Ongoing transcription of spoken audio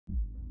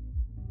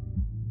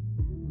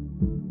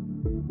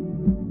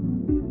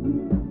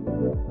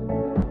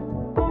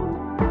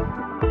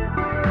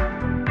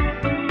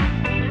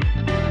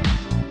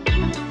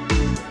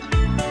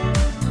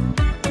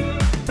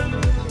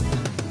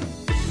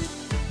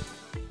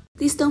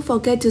Please don't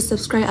forget to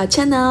subscribe our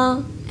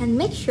channel. And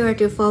make sure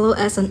to follow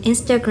us on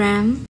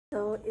Instagram.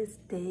 So it's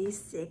day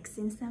 6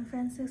 in San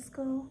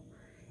Francisco.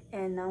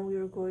 And now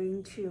we're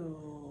going to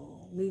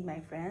meet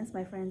my friends.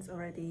 My friends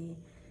already,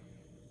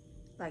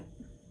 I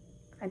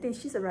think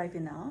she's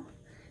arriving now.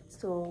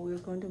 So we're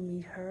going to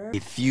meet her. A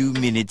few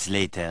minutes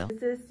later.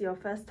 This is your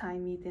first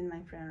time meeting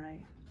my friend,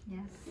 right?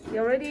 Yes. You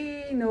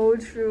already know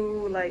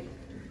through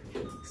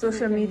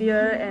social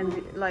media, and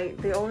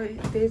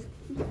they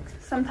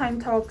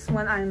sometimes talks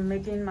when I'm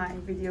making my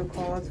video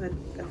calls with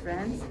the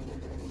friends.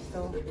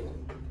 So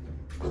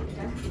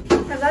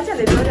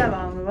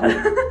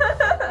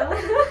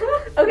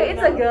okay,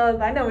 it's a girl.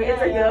 By the way,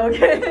 it's a girl.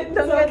 Okay,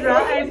 don't get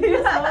wrong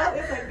idea.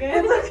 It's okay.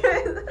 It's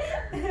okay.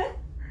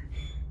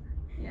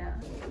 Yeah.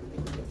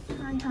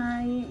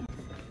 Hi.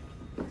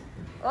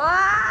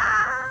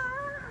 Wow.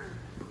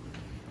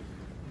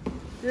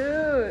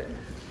 Dude.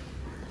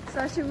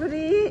 久しぶ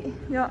り。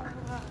呀。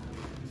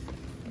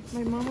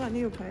My mom got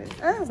new pay.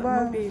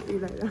 Wow. Wait.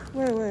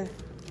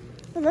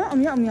 What?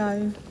 I'm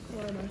young.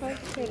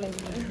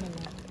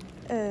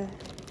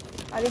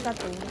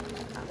 Arigato.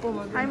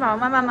 Hi,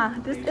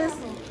 Mama. This is.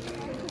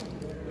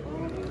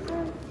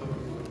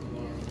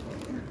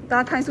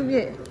 大家睇數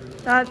嘢，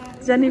大家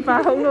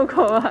Jennifer 好老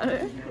口啊。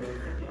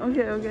OK。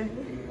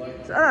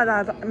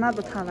媽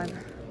都查啦。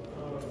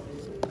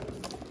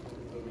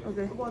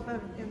OK。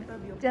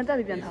現在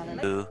呢邊查啦。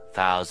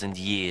 2,000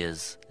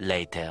 years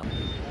later.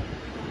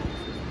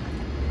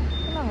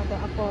 可能我哋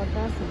阿婆多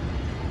時。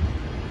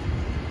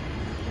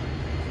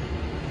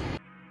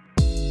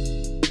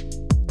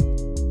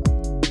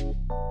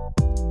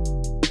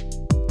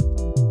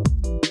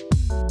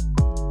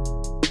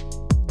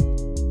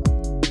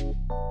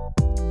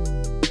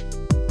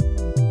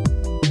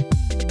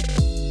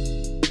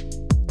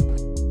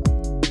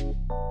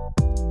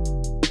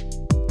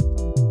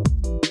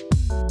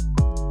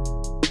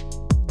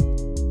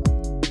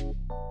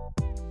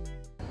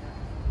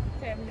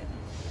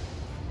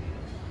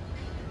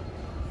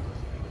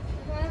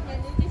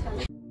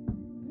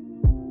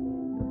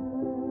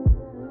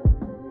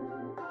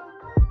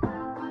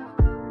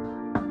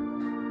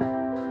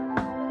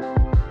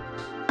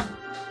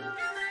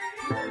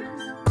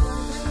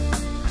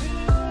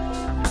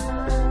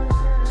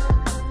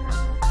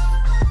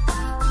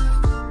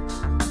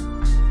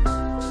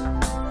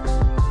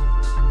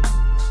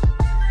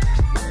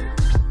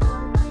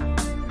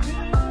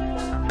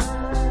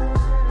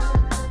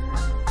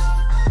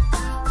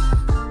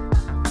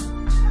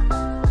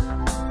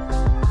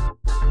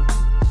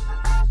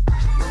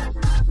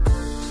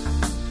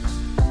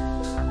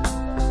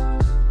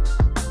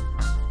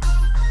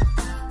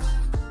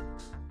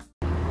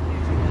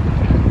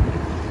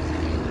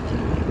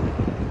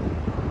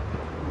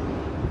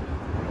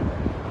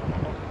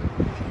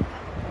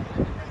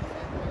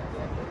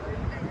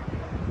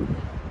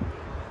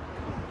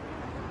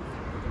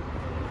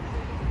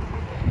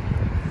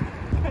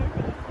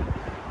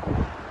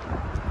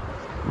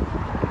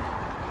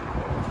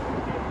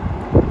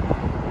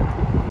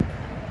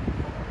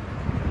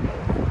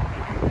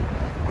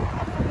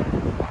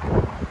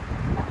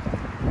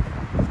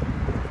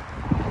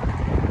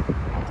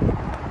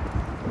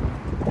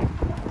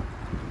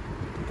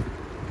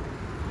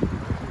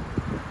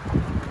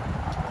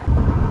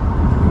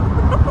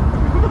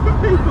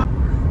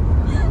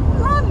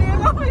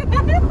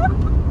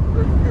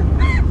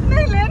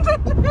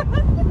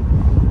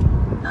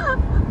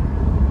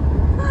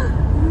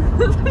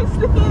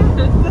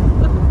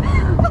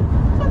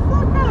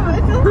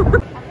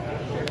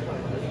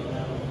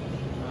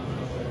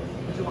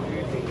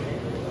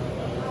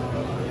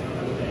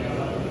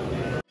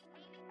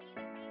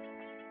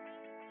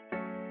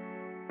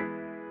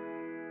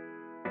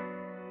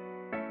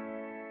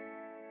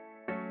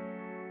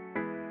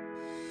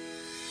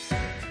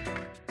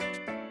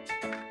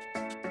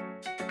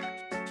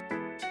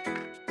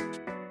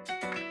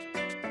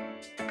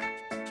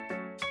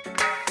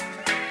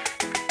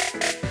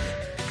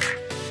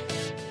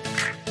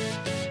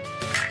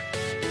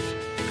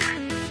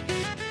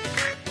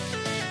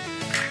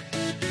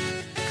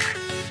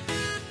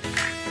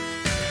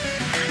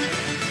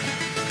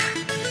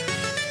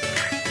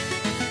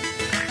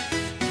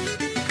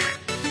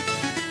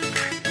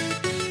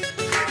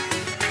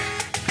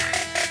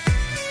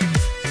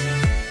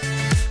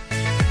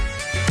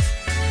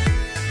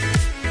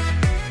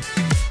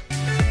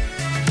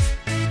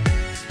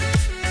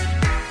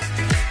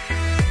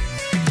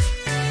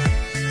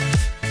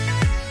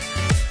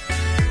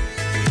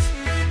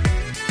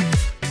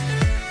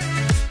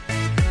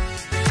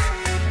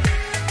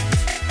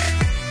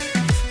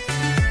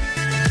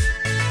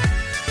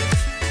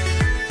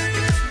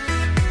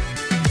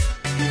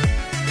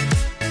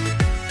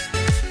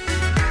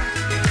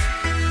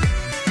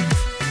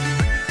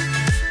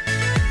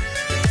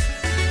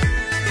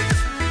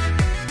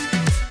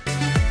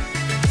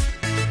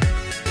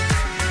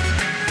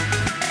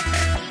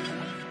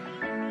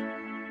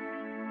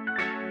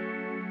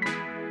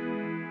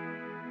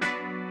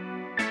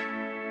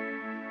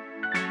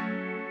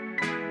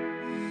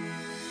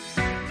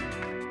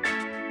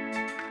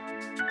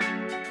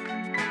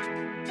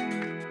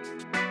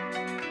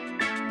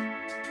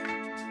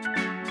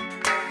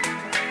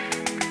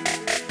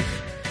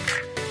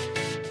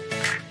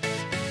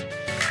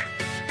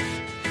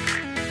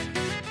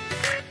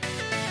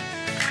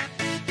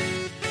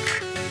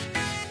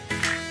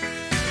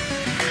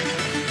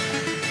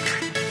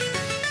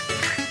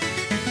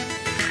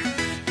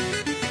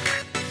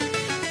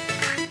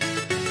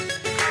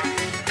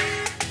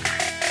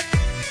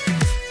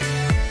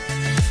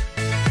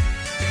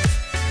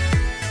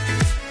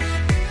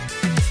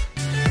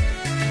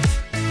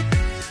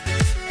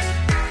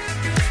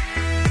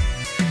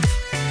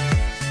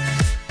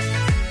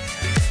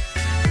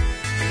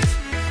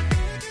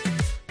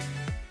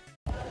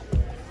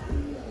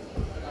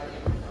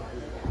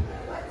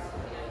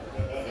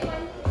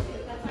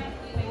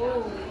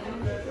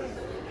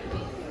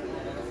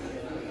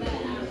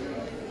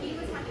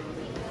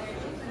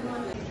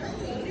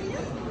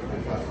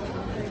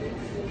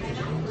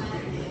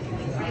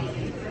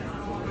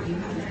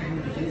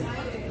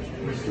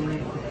Spicy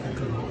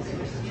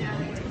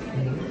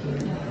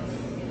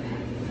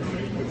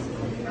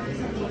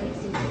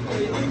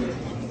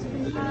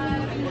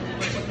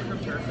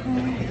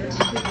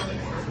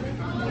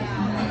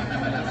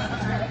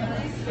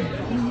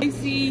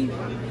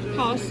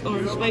sauce or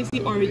spicy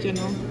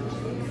original,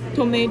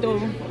 tomato,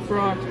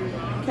 broth,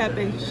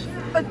 cabbage.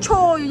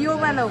 葱有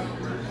味咯，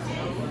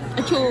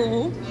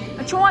葱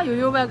葱啊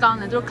有味講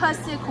嘅，就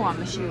classic 款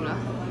唔少啦。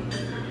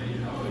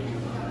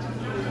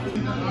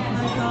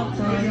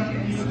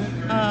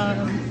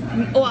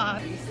哇！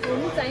我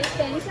们等一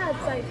下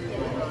再点。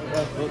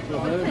好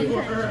的。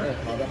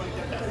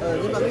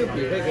你把那个笔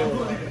可以给我。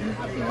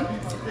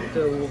对，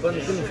我跟你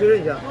确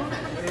认一下，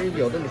因为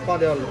有的你划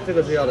掉了，这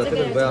个是要的，这个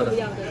是不要的。这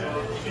两个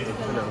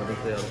都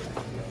是要的。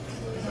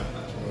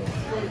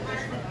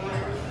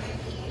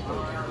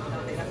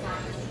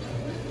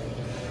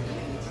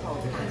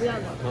不要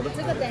的。好的。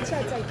这个等一下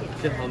再点。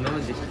行，好，没问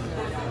题。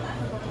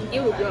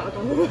因為唔要講。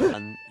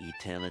 One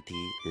eternity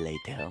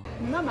later.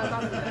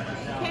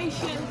 可以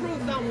選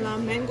fruit 得唔啦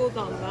 ？mango 得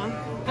唔啦？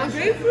啊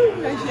grapefruit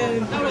咪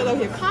選得啦，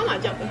有卡麻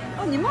汁啊！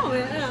哦，你冇嘅，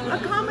啊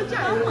卡麻汁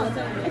啊！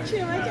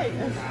全咪汁啊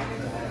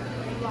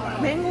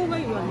 ！mango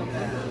咪要啊？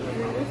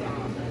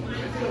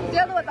而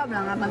家都係得唔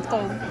啦？問高。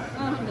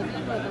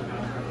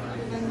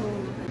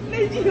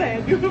咩之嚟啊？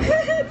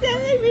正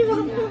呢邊個？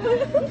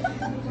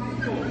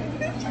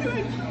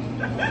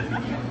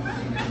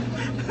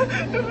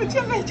佢唔知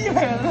咩之嚟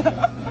啊！